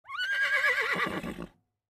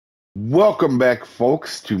Welcome back,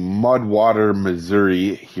 folks, to Mudwater,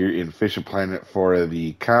 Missouri, here in Fishing Planet for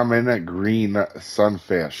the common green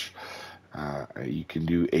sunfish. You can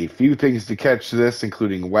do a few things to catch this,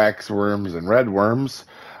 including wax worms and red worms.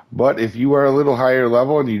 But if you are a little higher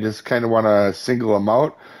level and you just kind of want to single them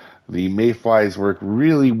out, the mayflies work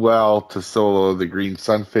really well to solo the green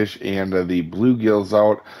sunfish and the bluegills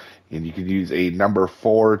out. And you can use a number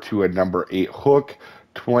 4 to a number 8 hook,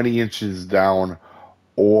 20 inches down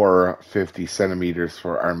or 50 centimeters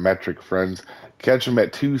for our metric friends. Catch them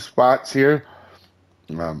at two spots here.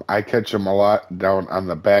 I catch them a lot down on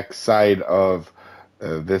the back side of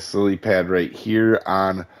this lily pad right here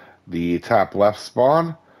on the top left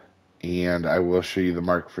spawn, and I will show you the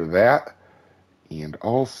mark for that. And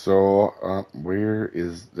also,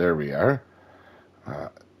 there we are.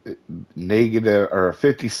 Negative or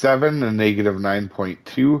 57 and negative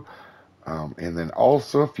 9.2. And then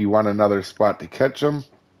also, if you want another spot to catch them,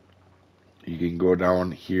 you can go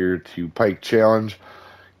down here to Pike Challenge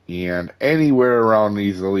and anywhere around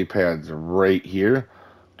these lily pads right here.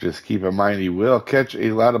 Just keep in mind you will catch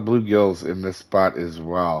a lot of bluegills in this spot as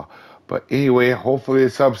well. But anyway, hopefully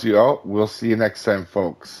this helps you out. We'll see you next time,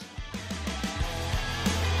 folks.